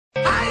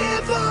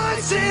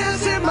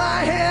Voices in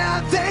my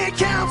head, they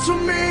counsel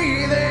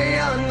me, they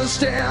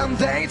understand,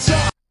 they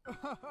talk.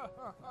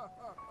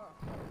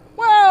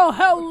 Well,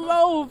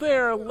 hello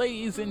there,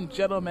 ladies and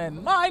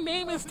gentlemen. My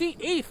name is the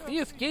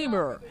Atheist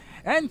Gamer,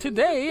 and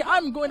today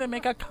I'm going to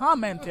make a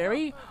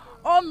commentary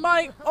on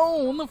my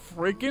own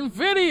freaking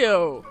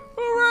video.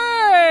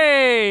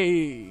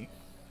 Hooray!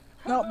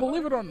 Now,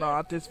 believe it or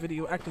not, this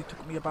video actually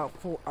took me about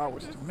 4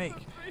 hours to make.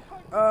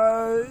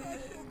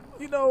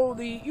 You know,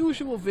 the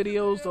usual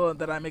videos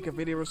that I make a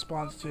video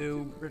response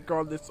to,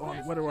 regardless on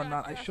whether or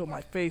not I show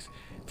my face,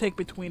 take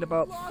between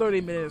about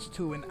 30 minutes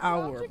to an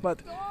hour.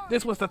 But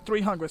this was the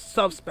 300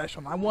 sub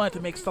special, and I wanted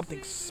to make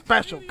something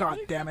special, god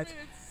damn it.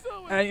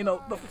 And, you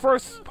know, the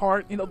first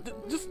part, you know,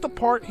 just the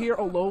part here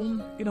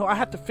alone, you know, I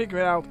had to figure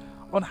it out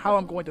on how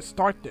I'm going to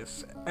start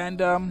this. And,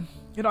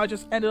 you know, I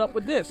just ended up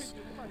with this.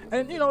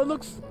 And, you know, it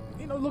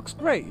looks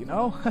great, you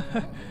know?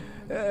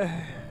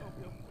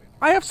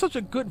 I have such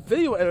a good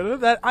video editor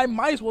that I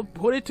might as well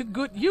put it to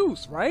good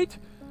use, right?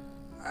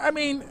 I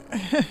mean,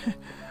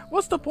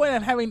 what's the point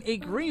of having a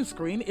green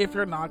screen if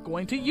you're not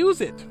going to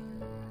use it?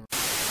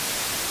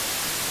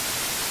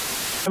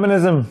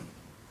 Feminism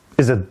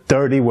is a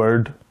dirty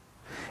word.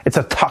 It's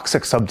a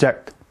toxic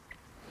subject.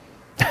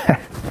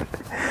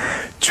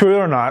 True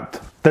or not,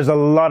 there's a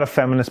lot of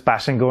feminist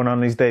bashing going on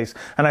these days,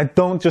 and I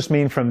don't just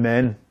mean from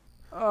men.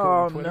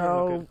 Oh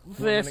no,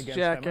 this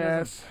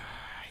jackass.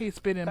 He's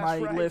been in my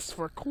list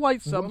for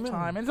quite some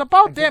time, and it's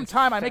about damn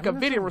time I make a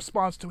video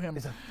response to him.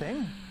 Is a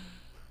thing.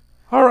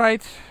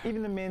 Alright,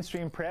 Even the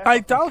mainstream press, I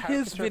doubt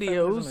his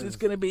videos is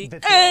going to be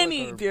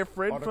any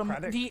different from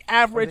the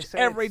average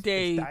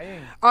everyday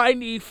I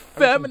need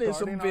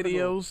feminism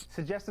videos,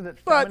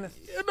 but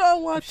you know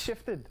what,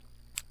 shifted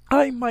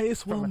I might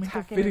as well make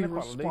a video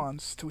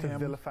response to him.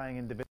 vilifying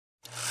individuals.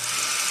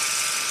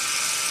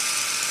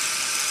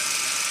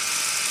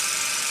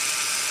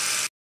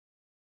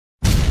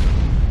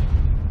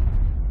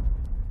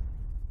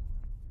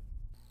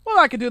 Well,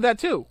 I can do that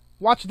too.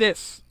 Watch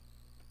this.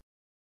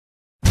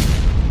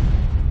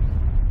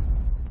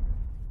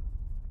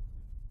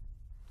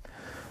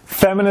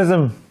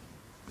 Feminism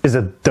is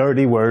a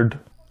dirty word.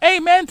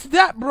 Amen to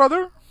that,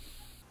 brother.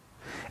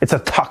 It's a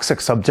toxic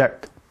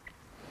subject.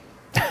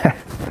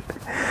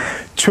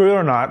 True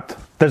or not,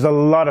 there's a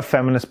lot of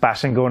feminist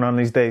bashing going on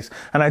these days,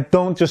 and I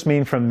don't just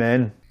mean from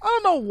men. I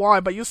don't know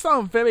why, but you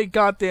sound very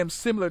goddamn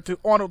similar to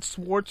Arnold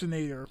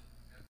Schwarzenegger.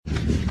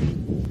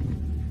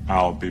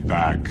 I'll be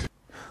back.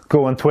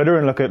 Go on Twitter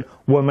and look at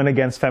Women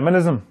Against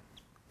Feminism.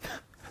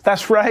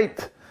 That's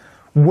right.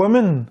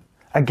 Women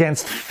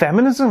against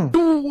feminism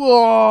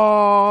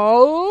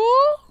What?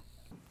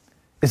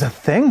 is a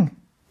thing.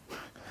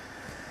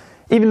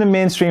 Even the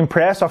mainstream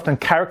press often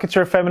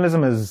caricature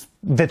feminism as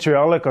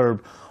vitriolic or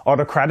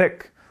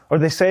autocratic, or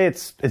they say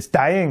it's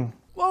dying.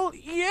 Well,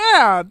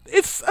 yeah,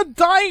 it's a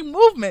dying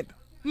movement.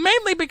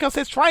 Mainly because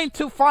it's trying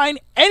to find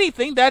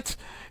anything that's,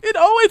 you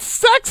know, it's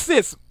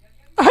sexist.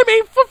 I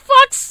mean, for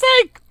fuck's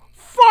sake,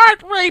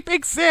 fart rape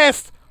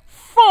exists.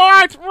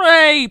 Fart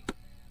rape!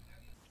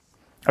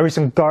 A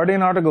recent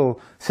Guardian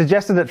article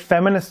suggested that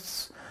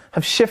feminists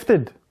have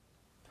shifted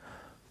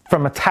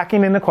from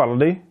attacking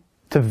inequality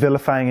to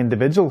vilifying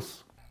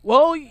individuals.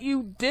 Well,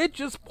 you did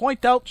just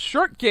point out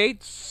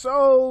Shirtgate,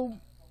 so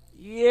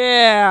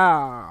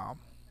yeah.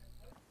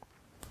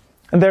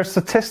 And there's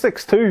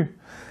statistics too.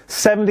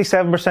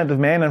 77% of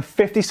men and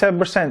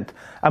 57%,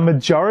 a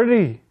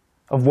majority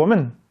of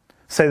women,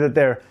 say that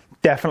they're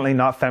definitely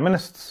not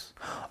feminists.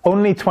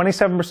 Only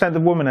 27%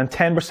 of women and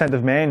 10%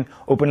 of men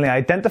openly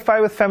identify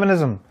with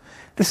feminism.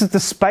 This is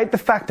despite the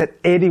fact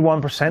that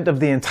 81% of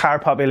the entire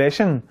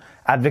population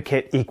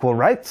advocate equal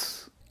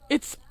rights.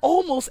 It's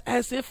almost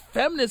as if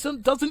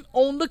feminism doesn't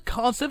own the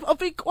concept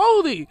of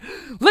equality.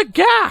 The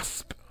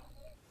gasp!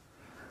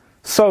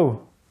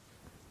 So,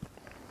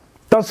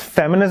 does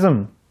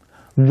feminism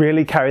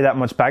really carry that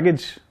much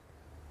baggage?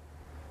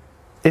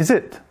 Is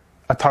it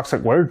a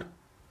toxic word?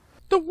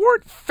 The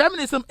word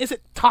feminism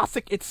isn't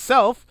toxic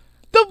itself.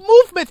 The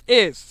movement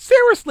is.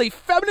 Seriously,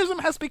 feminism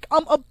has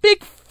become a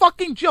big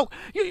fucking joke.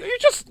 You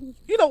just,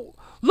 you know,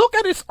 look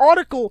at this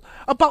article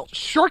about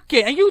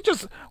Shirtgate and you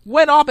just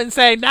went up and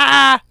say,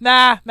 nah.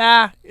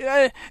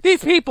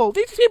 These people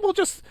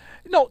just,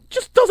 you know,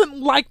 just doesn't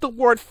like the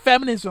word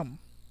feminism.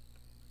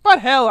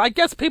 But hell, I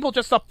guess people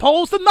just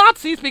oppose the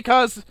Nazis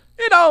because,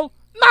 you know,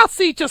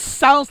 Nazi just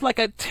sounds like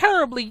a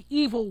terribly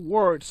evil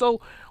word.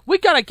 So we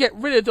gotta get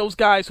rid of those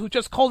guys who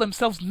just call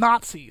themselves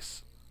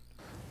Nazis.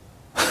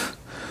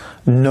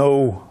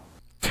 No.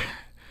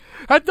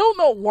 I don't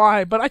know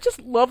why, but I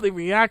just love the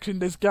reaction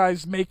this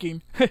guy's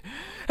making.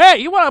 Hey,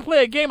 you wanna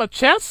play a game of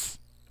chess?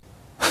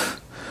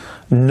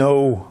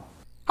 No.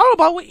 How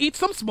about we eat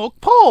some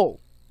smoked pole?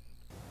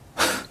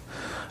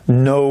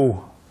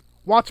 No.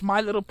 Watch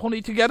My Little Pony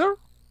together?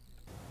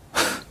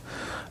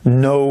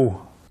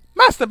 No.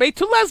 Masturbate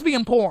to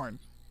lesbian porn?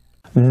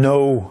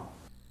 No.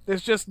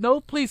 There's just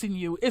no pleasing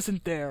you,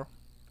 isn't there?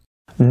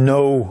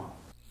 No.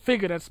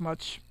 Figured as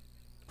much.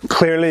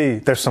 Clearly,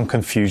 there's some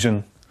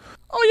confusion.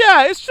 Oh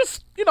yeah, it's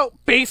just,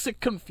 basic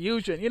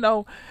confusion,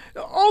 all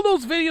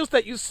those videos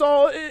that you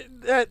saw,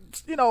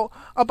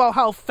 about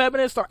how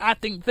feminists are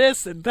acting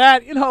this and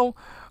that, you're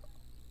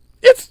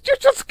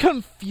just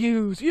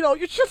confused,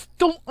 you just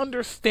don't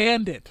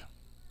understand it.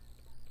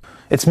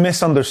 It's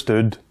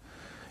misunderstood.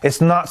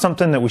 It's not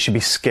something that we should be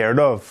scared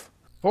of.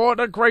 For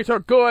the greater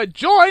good,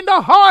 join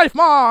the hive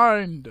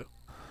mind!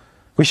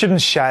 We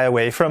shouldn't shy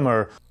away from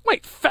her.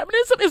 Wait,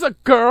 feminism is a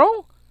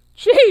girl?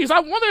 Jeez, I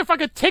wonder if I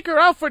could take her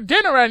out for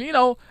dinner and,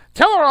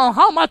 tell her on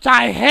how much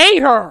I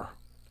hate her.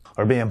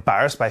 Or be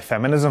embarrassed by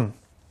feminism.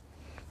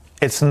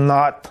 It's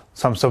not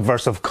some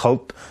subversive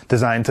cult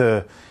designed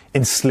to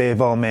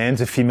enslave all men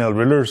to female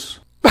rulers.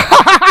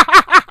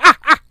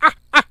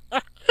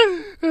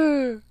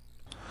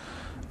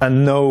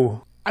 And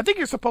no. I think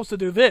you're supposed to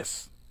do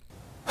this.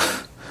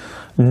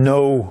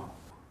 No.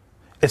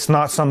 It's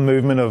not some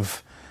movement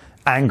of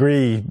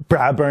angry,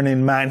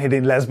 bra-burning,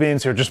 man-hating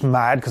lesbians who are just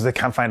mad because they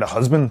can't find a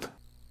husband.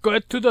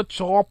 Get to the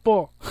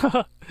chopper.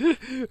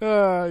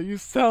 You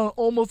sound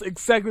almost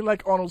exactly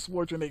like Arnold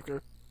Schwarzenegger.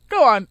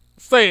 Go on,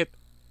 say it.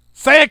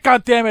 Say it,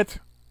 goddammit.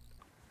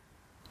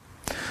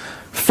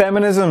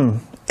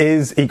 Feminism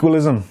is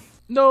equalism.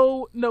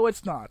 No,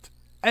 it's not.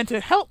 And to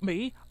help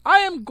me, I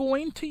am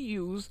going to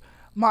use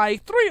my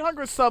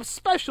 300 sub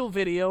special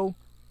video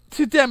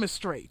to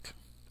demonstrate.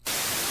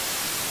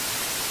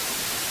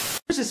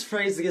 There's this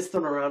phrase that gets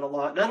thrown around a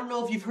lot, and I don't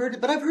know if you've heard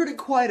it, but I've heard it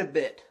quite a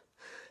bit.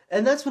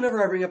 And that's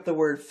whenever I bring up the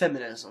word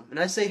feminism. And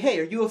I say, hey,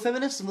 are you a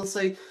feminist? And they'll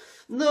say,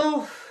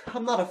 no,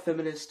 I'm not a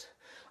feminist.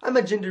 I'm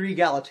a gender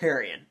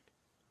egalitarian.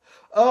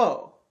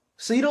 Oh,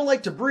 so you don't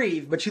like to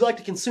breathe, but you like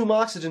to consume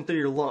oxygen through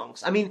your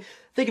lungs. I mean,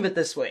 think of it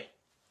this way.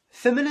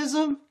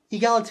 Feminism,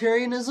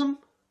 egalitarianism,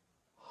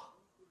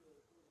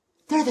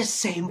 they're the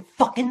same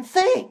fucking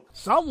thing.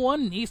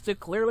 Someone needs to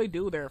clearly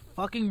do their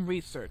fucking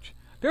research.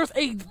 There's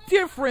a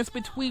difference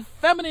between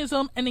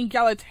feminism and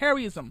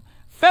egalitarianism.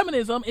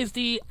 Feminism is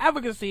the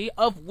advocacy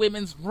of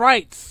women's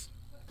rights,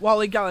 while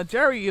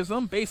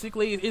egalitarianism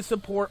basically is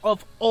support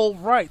of all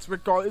rights,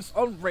 regardless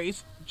of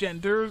race,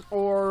 gender,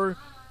 or,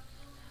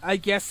 I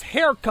guess,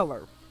 hair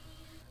color.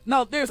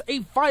 Now, there's a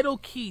vital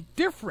key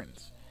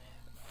difference.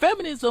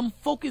 Feminism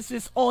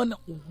focuses on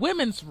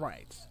women's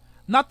rights,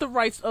 not the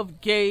rights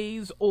of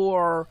gays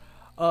or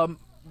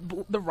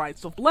the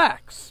rights of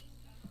blacks.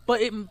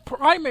 But its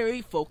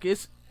primary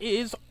focus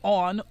is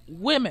on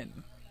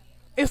women.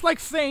 It's like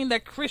saying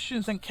that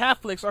Christians and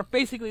Catholics are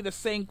basically the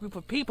same group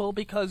of people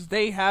because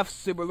they have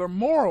similar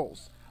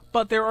morals.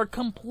 But there are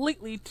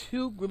completely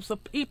two groups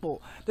of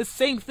people. The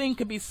same thing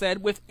could be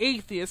said with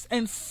atheists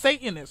and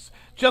Satanists,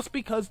 just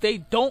because they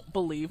don't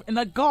believe in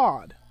a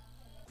god.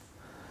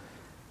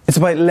 It's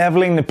about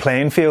leveling the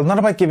playing field, not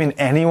about giving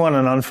anyone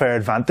an unfair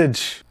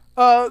advantage.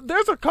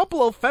 There's a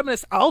couple of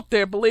feminists out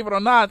there, believe it or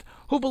not,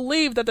 who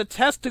believe that the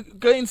test to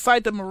go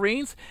inside the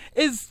Marines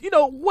is,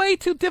 way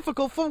too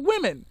difficult for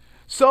women.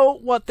 So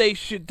what they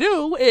should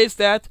do is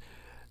that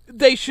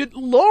they should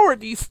lower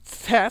these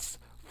tests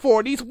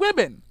for these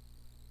women.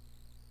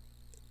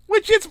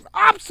 Which is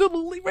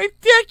absolutely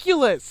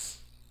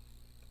ridiculous.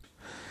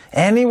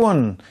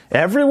 Anyone,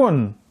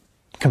 everyone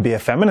can be a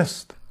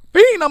feminist.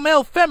 Being a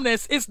male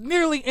feminist is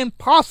nearly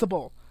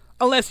impossible,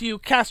 unless you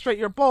castrate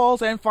your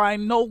balls and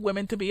find no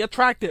women to be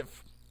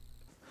attractive.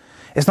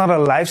 It's not a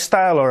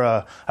lifestyle or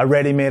a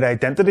ready-made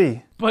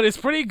identity. But it's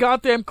pretty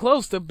goddamn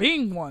close to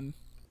being one.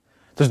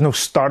 There's no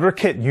starter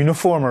kit,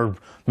 uniform, or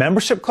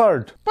membership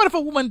card. But if a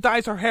woman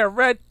dyes her hair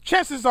red,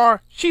 chances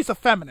are she's a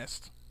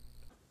feminist.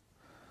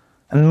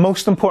 And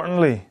most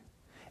importantly,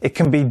 it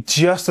can be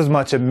just as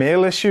much a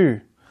male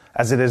issue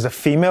as it is a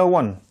female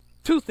one.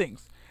 Two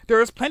things.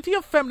 There is plenty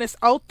of feminists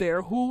out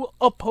there who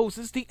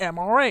opposes the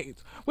MRAs.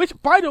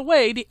 Which, by the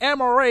way, the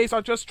MRAs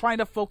are just trying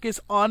to focus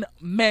on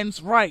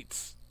men's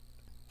rights.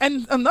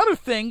 And another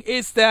thing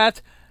is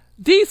that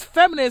these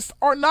feminists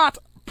are not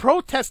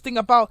protesting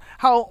about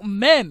how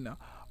men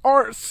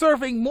are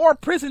serving more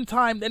prison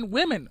time than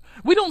women.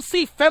 We don't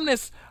see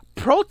feminists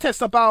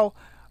protest about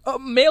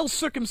male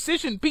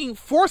circumcision being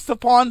forced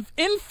upon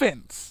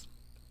infants.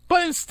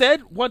 But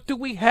instead, what do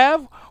we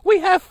have?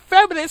 We have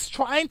feminists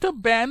trying to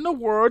ban the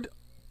word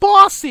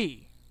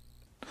bossy.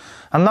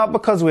 And not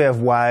because we have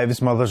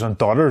wives, mothers and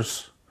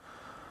daughters,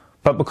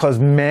 but because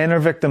men are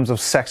victims of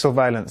sexual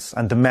violence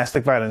and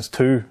domestic violence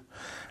too.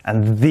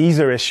 And these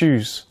are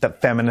issues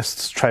that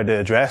feminists try to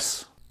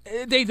address.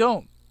 They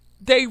don't.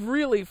 They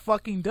really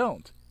fucking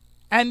don't.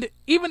 And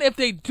even if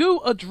they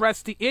do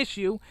address the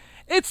issue,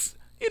 it's,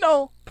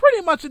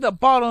 pretty much at the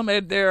bottom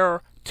of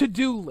their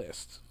to-do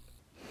list.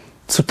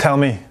 So tell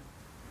me,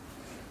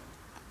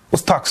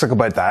 what's toxic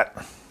about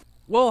that?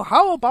 Well,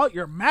 how about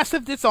your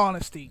massive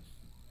dishonesty?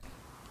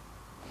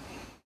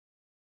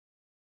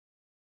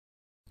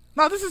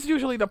 Now, this is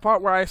usually the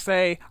part where I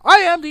say, I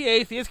am the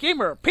atheist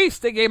gamer, peace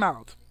the game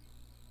out.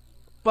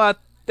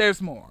 But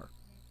there's more.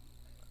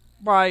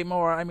 By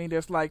more, I mean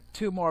there's like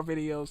 2 more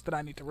videos that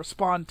I need to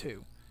respond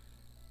to.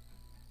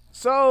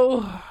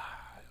 So,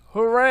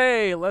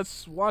 hooray,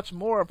 let's watch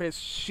more of his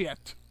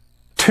shit.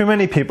 Too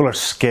many people are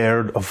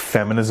scared of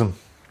feminism.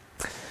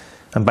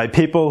 And by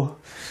people,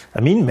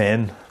 I mean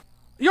men.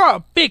 You're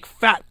a big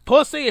fat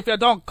pussy if you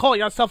don't call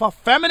yourself a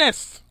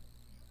feminist.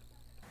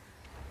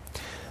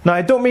 Now,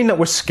 I don't mean that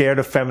we're scared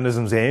of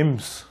feminism's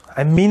aims.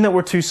 I mean that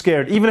we're too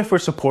scared, even if we're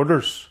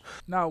supporters.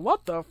 Now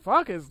what the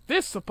fuck is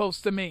this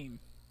supposed to mean?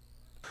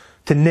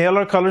 To nail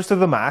our colours to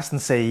the mast and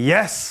say,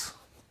 yes,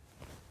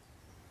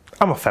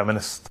 I'm a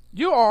feminist.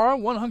 You are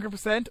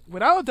 100%,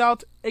 without a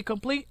doubt, a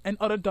complete and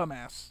utter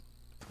dumbass.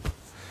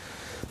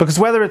 Because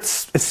whether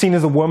it's seen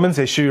as a woman's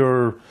issue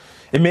or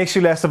it makes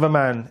you less of a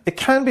man, it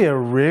can be a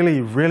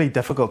really, really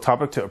difficult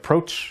topic to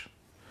approach.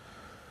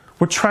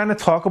 We're trying to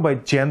talk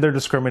about gender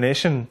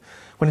discrimination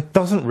when it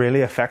doesn't really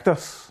affect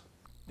us.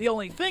 The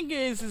only thing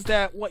is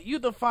that what you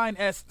define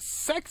as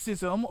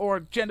sexism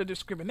or gender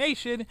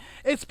discrimination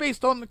is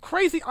based on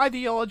crazy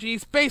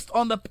ideologies based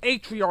on the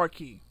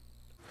patriarchy.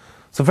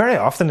 So very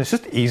often it's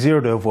just easier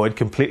to avoid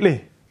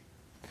completely.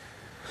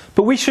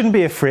 But we shouldn't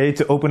be afraid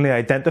to openly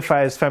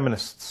identify as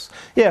feminists.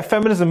 Yeah,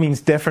 feminism means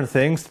different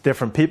things to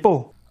different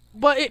people.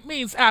 But it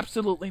means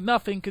absolutely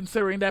nothing,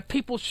 considering that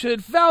people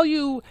should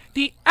value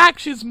the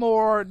actions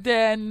more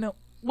than,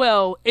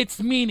 well,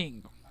 its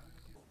meaning.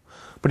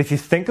 But if you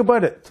think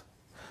about it,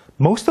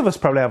 most of us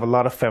probably have a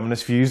lot of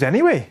feminist views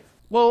anyway.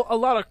 Well, a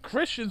lot of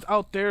Christians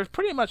out there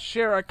pretty much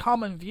share a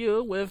common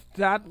view with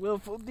that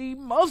with the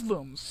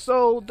Muslims.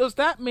 So does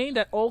that mean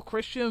that all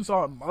Christians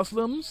are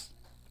Muslims?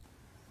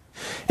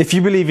 If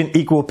you believe in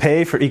equal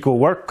pay for equal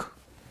work,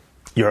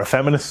 you're a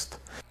feminist.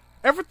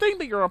 Everything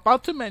that you're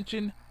about to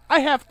mention,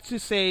 I have to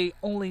say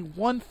only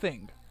one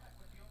thing.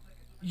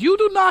 You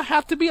do not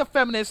have to be a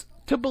feminist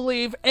to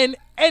believe in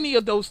any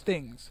of those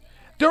things.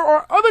 There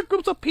are other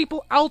groups of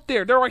people out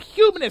there. There are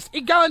humanists,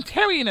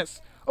 egalitarians,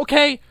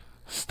 okay?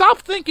 Stop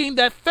thinking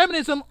that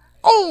feminism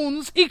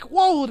owns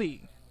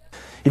equality.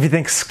 If you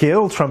think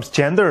skill trumps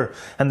gender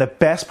and the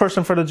best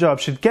person for the job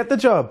should get the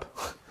job,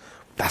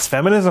 that's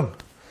feminism.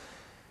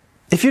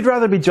 If you'd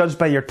rather be judged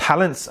by your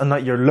talents and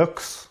not your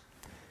looks,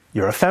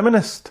 you're a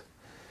feminist.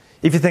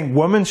 If you think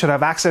women should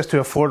have access to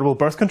affordable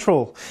birth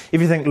control,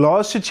 if you think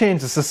laws should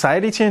change as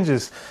society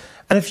changes,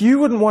 and if you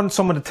wouldn't want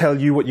someone to tell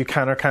you what you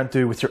can or can't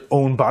do with your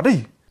own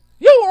body,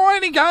 you are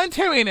an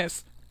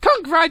egalitarianist.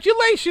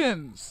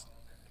 Congratulations!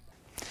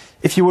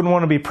 If you wouldn't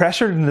want to be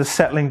pressured into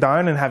settling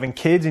down and having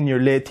kids in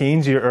your late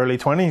teens or your early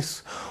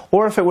 20s,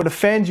 or if it would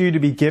offend you to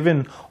be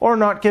given or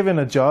not given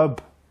a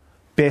job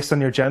based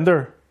on your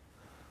gender,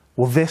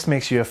 well, this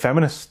makes you a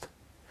feminist.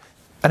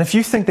 And if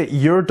you think that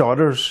your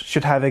daughters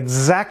should have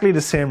exactly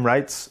the same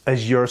rights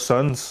as your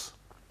sons,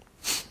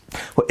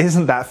 well,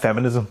 isn't that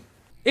feminism?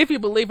 If you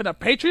believe in a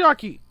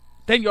patriarchy,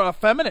 then you're a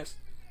feminist.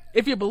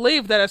 If you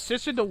believe that a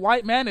cisgender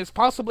white man is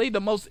possibly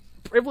the most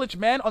privileged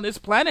man on this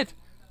planet,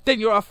 then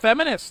you're a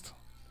feminist.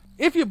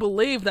 If you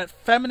believe that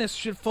feminists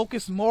should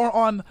focus more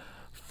on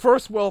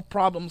first world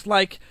problems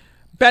like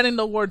banning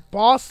the word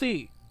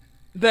bossy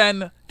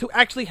than to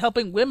actually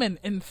helping women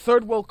in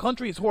third world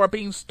countries who are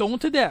being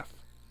stoned to death,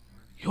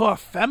 you're a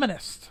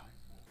feminist.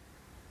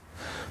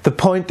 The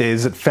point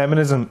is that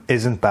feminism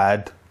isn't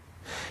bad.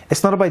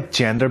 It's not about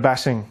gender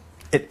bashing.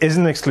 It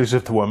isn't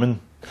exclusive to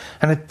women.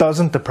 And it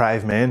doesn't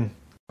deprive men.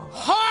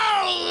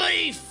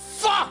 Holy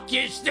fuck,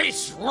 is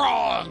this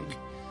wrong?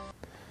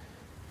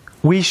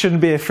 We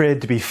shouldn't be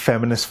afraid to be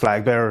feminist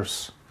flag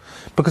bearers.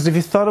 Because if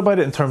you thought about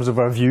it in terms of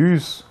our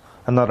views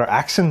and not our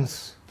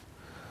actions,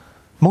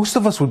 most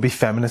of us would be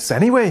feminists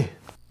anyway.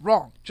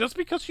 Wrong. Just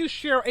because you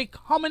share a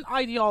common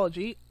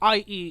ideology,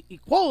 i.e.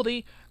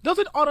 equality,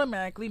 doesn't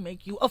automatically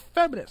make you a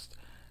feminist.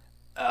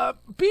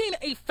 Being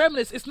a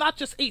feminist is not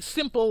just a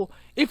simple,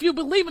 if you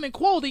believe in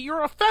equality,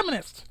 you're a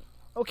feminist.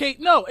 Okay,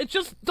 no, it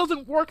just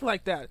doesn't work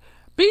like that.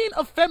 Being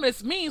a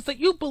feminist means that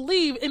you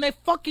believe in a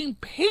fucking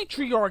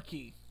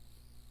patriarchy.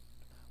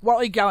 While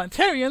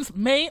egalitarians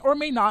may or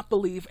may not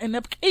believe in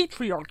a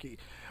patriarchy,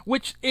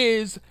 which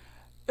is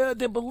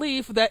the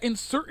belief that in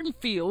certain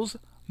fields,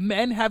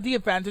 men have the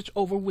advantage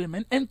over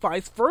women and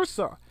vice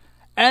versa.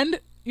 And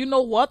you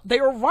know what? They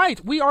are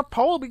right. We are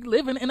probably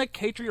living in a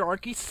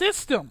patriarchy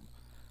system.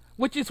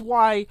 Which is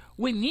why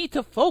we need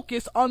to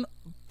focus on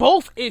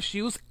both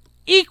issues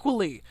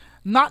equally,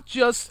 not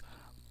just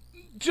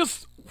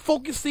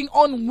focusing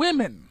on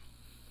women.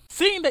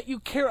 Seeing that you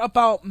care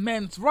about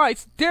men's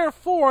rights,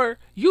 therefore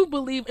you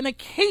believe in a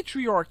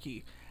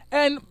patriarchy.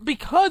 And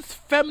because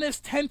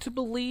feminists tend to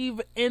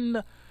believe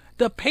in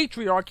the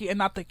patriarchy and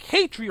not the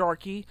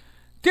patriarchy,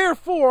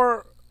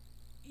 therefore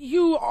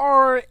you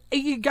are an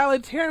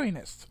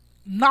egalitarianist,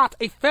 not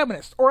a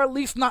feminist, or at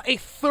least not a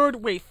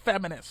third-wave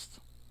feminist.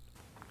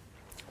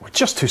 We're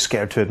just too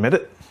scared to admit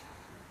it.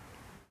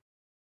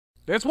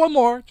 There's one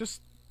more,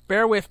 just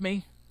bear with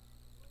me.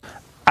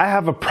 I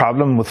have a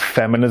problem with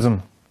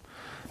feminism.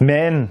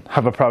 Men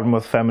have a problem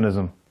with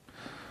feminism.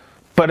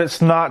 But it's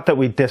not that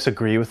we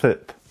disagree with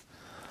it.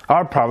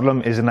 Our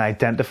problem is in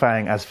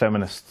identifying as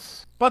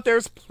feminists. But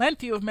there's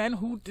plenty of men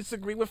who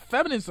disagree with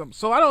feminism,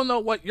 so I don't know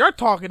what you're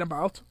talking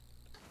about.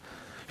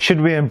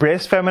 Should we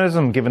embrace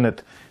feminism given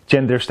that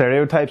gender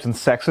stereotypes and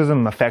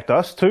sexism affect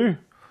us too?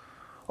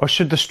 Or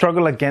should the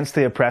struggle against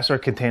the oppressor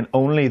contain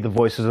only the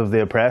voices of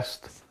the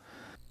oppressed?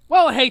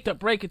 Well, I hate to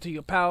break it to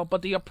you, pal,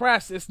 but the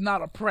oppressed is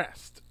not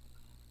oppressed.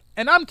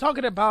 And I'm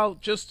talking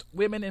about just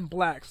women and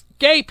blacks.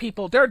 Gay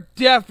people, they're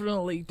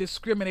definitely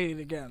discriminated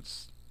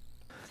against.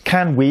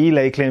 Can we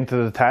lay claim to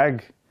the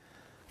tag?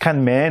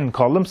 Can men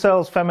call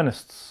themselves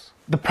feminists?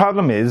 The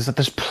problem is that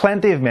there's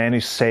plenty of men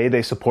who say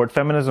they support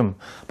feminism,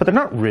 but they're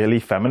not really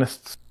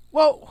feminists.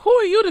 Well, who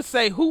are you to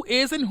say who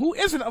is and who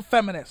isn't a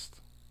feminist?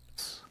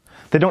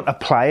 They don't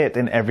apply it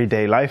in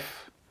everyday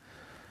life.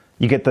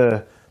 You get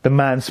the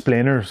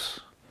mansplainers.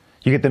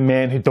 You get the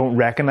men who don't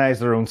recognise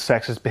their own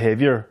sexist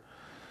behaviour.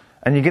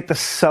 And you get the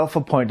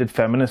self-appointed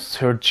feminists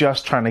who are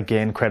just trying to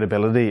gain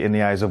credibility in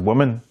the eyes of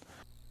women.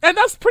 And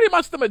that's pretty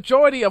much the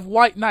majority of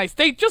white knights.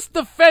 They just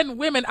defend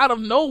women out of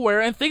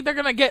nowhere and think they're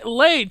gonna get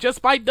laid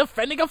just by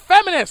defending a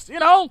feminist, you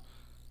know?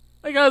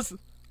 Because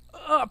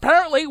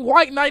apparently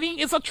white knighting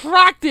is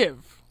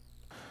attractive.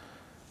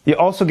 You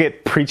also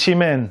get preachy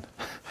men.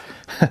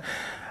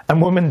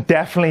 And women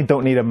definitely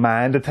don't need a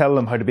man to tell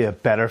them how to be a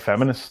better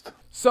feminist.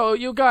 So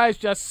you guys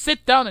just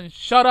sit down and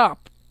shut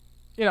up,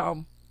 you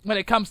know, when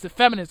it comes to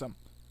feminism.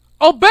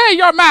 Obey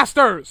your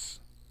masters!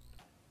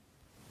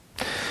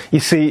 You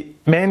see,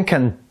 men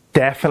can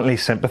definitely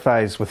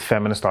sympathise with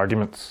feminist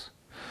arguments.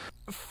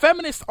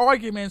 Feminist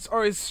arguments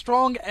are as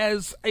strong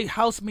as a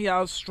house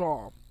meow's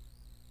straw.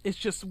 It's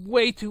just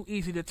way too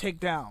easy to take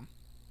down.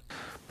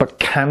 But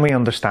can we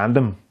understand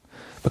them?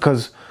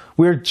 Because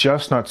we're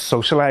just not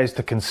socialised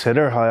to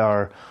consider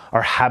how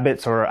our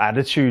habits or our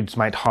attitudes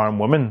might harm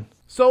women.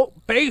 So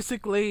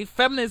basically,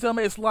 feminism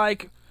is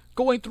like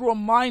going through a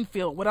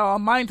minefield without a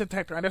mine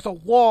detector and there's a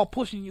wall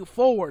pushing you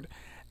forward.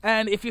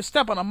 And if you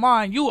step on a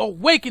mine, you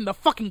awaken the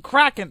fucking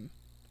Kraken.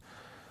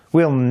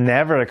 We'll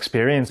never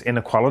experience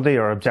inequality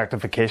or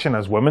objectification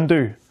as women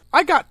do.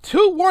 I got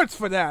 2 words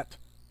for that.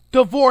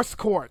 Divorce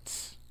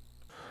courts.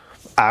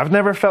 I've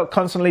never felt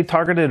constantly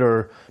targeted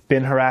or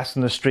been harassed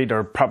in the street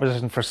or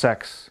propositioned for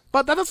sex.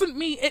 But that doesn't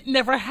mean it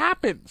never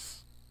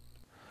happens.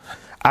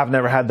 I've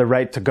never had the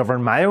right to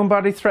govern my own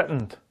body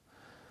threatened.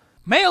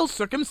 Male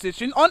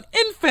circumcision on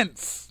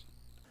infants.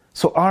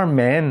 So are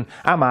men,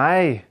 am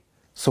I,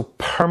 so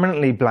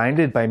permanently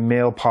blinded by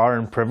male power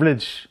and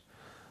privilege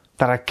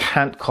that I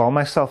can't call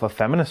myself a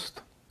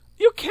feminist?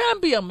 You can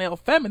be a male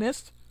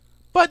feminist,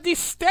 but the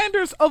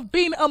standards of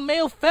being a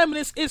male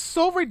feminist is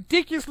so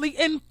ridiculously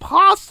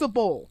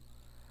impossible.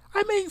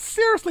 I mean,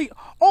 seriously,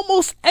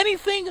 almost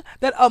anything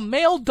that a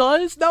male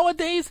does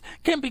nowadays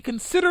can be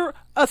considered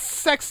a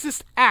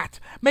sexist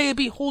act.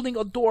 Maybe holding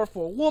a door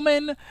for a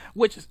woman,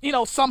 which, you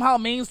know, somehow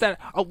means that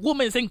a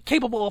woman is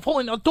incapable of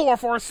holding a door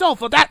for herself,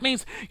 so that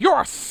means you're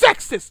a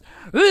sexist.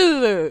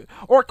 Ugh.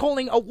 Or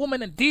calling a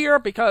woman a deer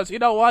because, you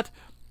know what,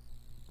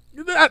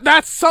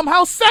 that's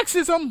somehow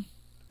sexism.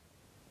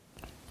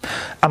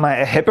 Am I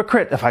a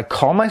hypocrite if I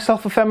call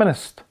myself a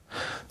feminist?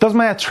 Does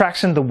my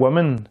attraction to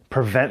women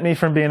prevent me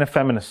from being a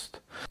feminist?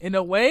 In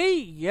a way,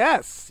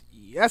 yes.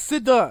 Yes,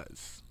 it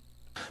does.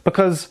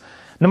 Because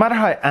no matter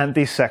how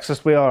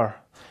anti-sexist we are,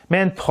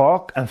 men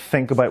talk and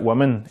think about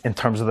women in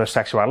terms of their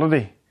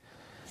sexuality.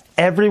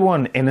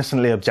 Everyone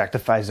innocently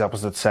objectifies the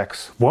opposite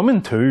sex.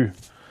 Women too.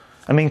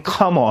 I mean,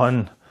 come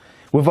on.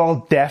 We've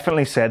all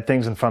definitely said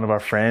things in front of our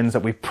friends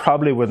that we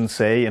probably wouldn't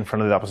say in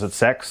front of the opposite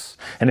sex.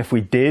 And if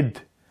we did,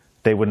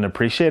 they wouldn't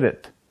appreciate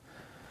it.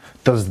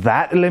 Does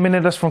that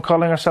eliminate us from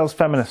calling ourselves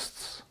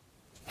feminists?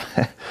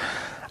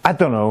 I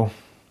don't know.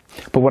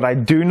 But what I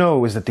do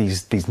know is that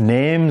these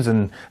names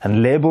and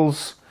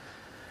labels,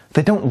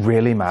 they don't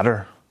really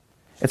matter.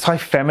 It's how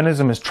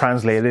feminism is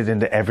translated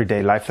into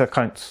everyday life that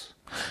counts.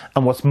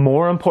 And what's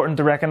more important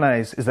to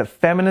recognise is that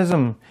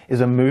feminism is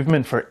a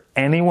movement for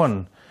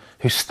anyone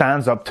who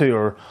stands up to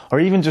or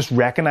even just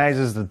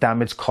recognises the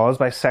damage caused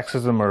by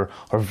sexism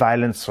or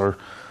violence or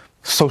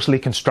socially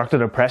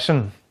constructed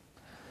oppression.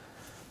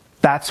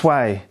 That's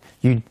why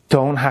you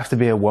don't have to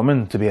be a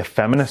woman to be a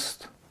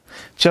feminist.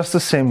 Just the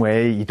same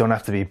way you don't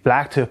have to be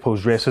black to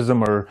oppose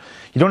racism, or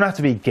you don't have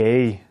to be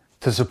gay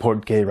to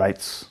support gay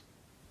rights.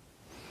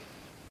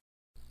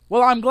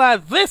 Well, I'm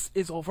glad this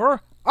is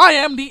over. I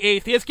am the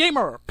Atheist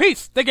Gamer.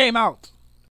 Peace the game out.